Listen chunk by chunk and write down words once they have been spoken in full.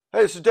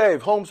Hey, this is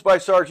Dave, Homes by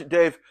Sergeant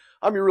Dave.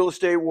 I'm your real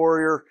estate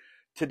warrior.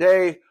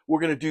 Today, we're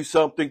going to do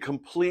something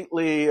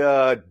completely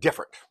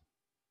different.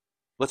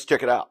 Let's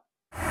check it out.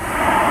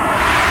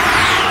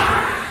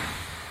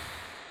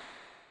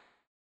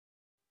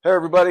 Hey,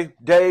 everybody.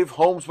 Dave,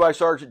 Homes by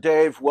Sergeant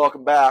Dave.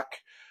 Welcome back.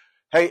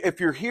 Hey, if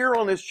you're here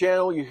on this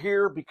channel, you're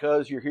here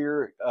because you're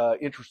here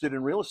interested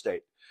in real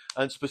estate,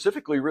 and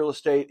specifically real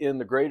estate in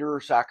the greater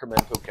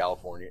Sacramento,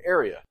 California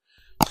area.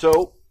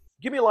 So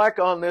give me a like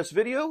on this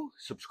video,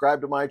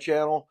 subscribe to my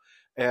channel,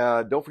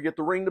 and don't forget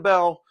to ring the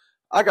bell.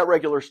 I got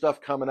regular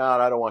stuff coming out.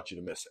 I don't want you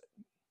to miss it.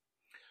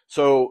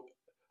 So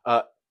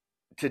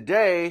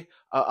today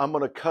I'm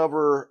going to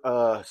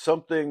cover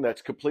something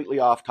that's completely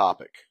off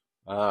topic.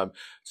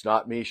 It's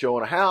not me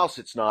showing a house.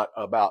 It's not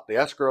about the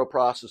escrow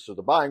process or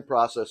the buying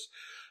process.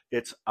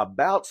 It's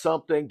about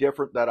something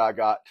different that I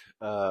got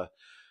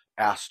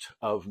asked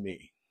of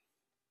me.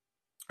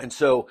 And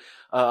so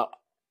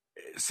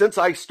since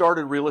I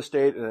started real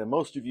estate, and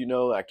most of you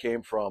know I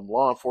came from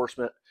law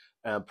enforcement,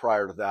 and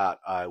prior to that,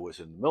 I was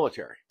in the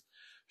military.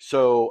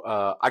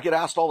 So I get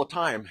asked all the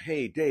time,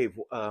 hey, Dave,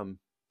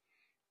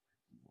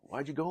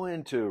 why'd you go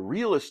into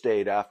real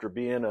estate after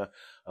being a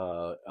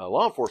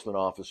law enforcement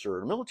officer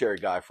and a military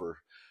guy for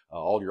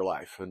all your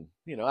life? And,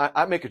 you know,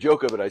 I make a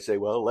joke of it. I say,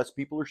 well, less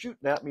people are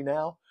shooting at me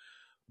now.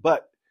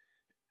 But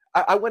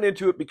I went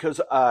into it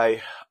because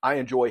I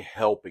enjoy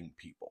helping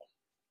people.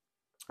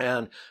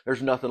 And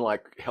there's nothing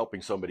like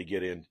helping somebody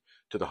get into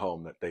the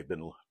home that they've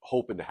been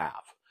hoping to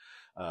have.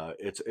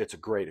 It's a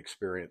great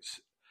experience.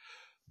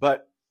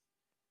 But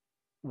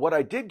what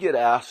I did get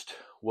asked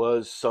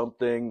was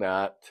something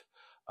that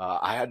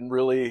I hadn't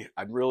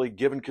really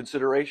given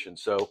consideration.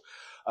 So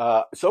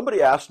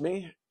somebody asked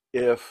me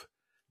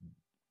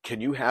can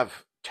you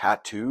have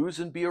tattoos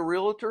and be a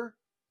realtor?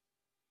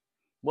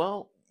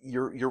 Well,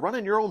 you're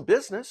running your own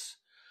business.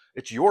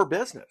 It's your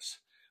business.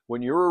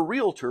 When you're a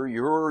realtor,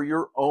 you're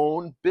your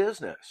own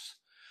business.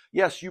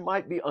 Yes, you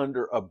might be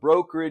under a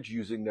brokerage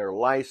using their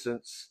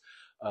license,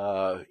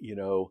 and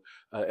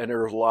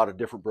there's a lot of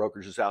different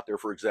brokerages out there.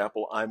 For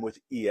example, I'm with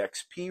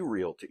eXp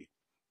Realty.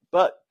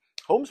 But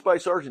Homes by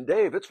Sergeant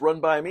Dave, it's run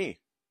by me.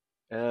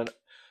 And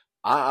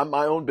I'm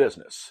my own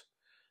business.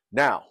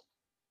 Now,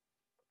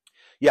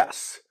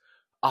 yes,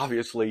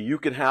 obviously you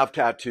can have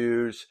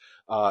tattoos.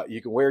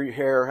 You can wear your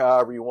hair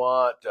however you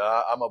want.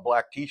 I'm a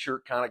black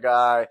t-shirt kind of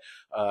guy.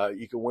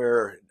 You can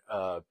wear,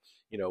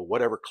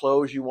 whatever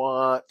clothes you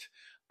want.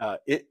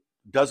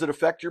 Does it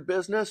affect your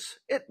business?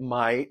 It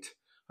might.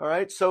 All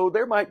right. So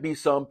there might be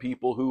some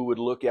people who would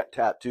look at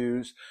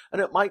tattoos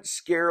and it might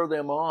scare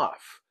them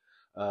off.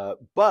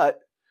 But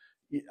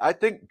I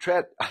think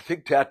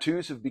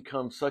tattoos have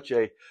become such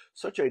a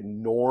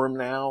norm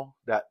now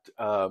that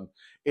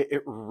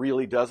it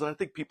really does. And I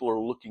think people are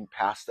looking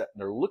past that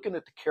and they're looking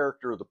at the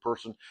character of the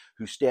person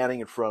who's standing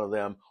in front of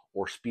them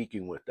or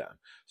speaking with them.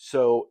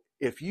 So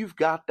if you've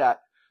got that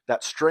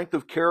strength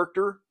of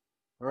character,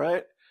 all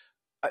right,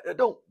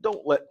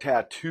 don't let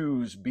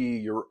tattoos be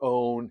your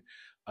own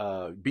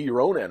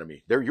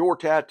enemy. They're your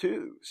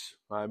tattoos.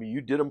 I mean,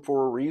 you did them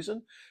for a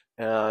reason.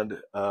 And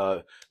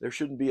there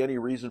shouldn't be any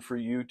reason for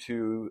you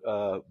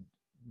to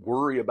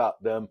worry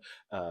about them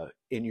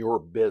in your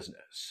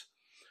business.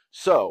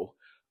 So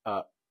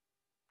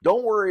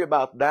don't worry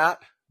about that.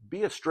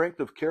 Be a strength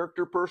of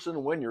character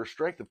person. When you're a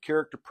strength of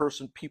character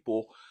person,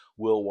 people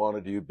will want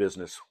to do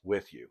business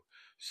with you.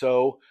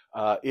 So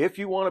if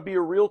you want to be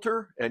a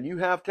realtor and you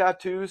have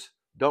tattoos,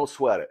 don't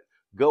sweat it.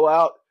 Go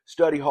out,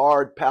 study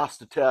hard, pass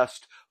the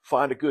test,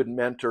 find a good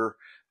mentor,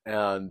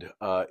 and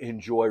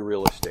enjoy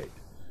real estate.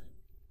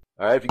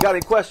 All right, if you got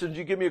any questions,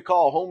 you give me a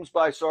call, Homes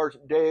by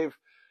Sergeant Dave.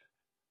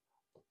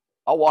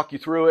 I'll walk you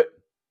through it,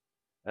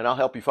 and I'll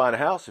help you find a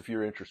house if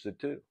you're interested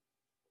too.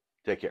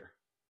 Take care.